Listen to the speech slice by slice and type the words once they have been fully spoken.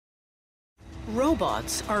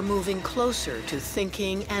Robots are moving closer to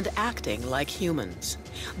thinking and acting like humans,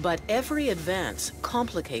 but every advance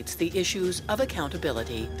complicates the issues of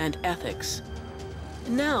accountability and ethics.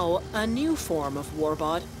 Now, a new form of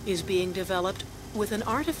warbot is being developed with an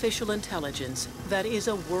artificial intelligence that is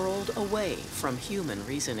a world away from human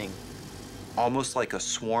reasoning. Almost like a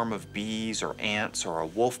swarm of bees or ants or a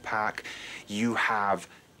wolf pack, you have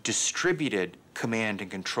distributed command and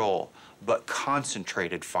control, but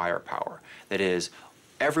concentrated firepower. That is,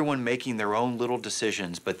 everyone making their own little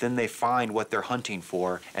decisions, but then they find what they're hunting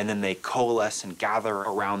for, and then they coalesce and gather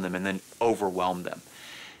around them and then overwhelm them.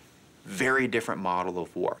 Very different model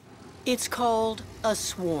of war. It's called a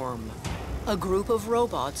swarm, a group of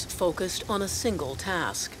robots focused on a single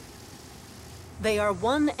task. They are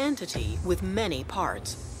one entity with many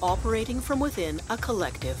parts, operating from within a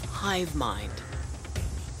collective hive mind.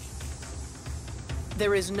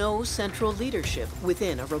 There is no central leadership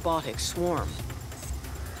within a robotic swarm.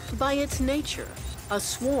 By its nature, a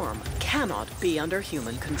swarm cannot be under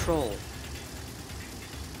human control.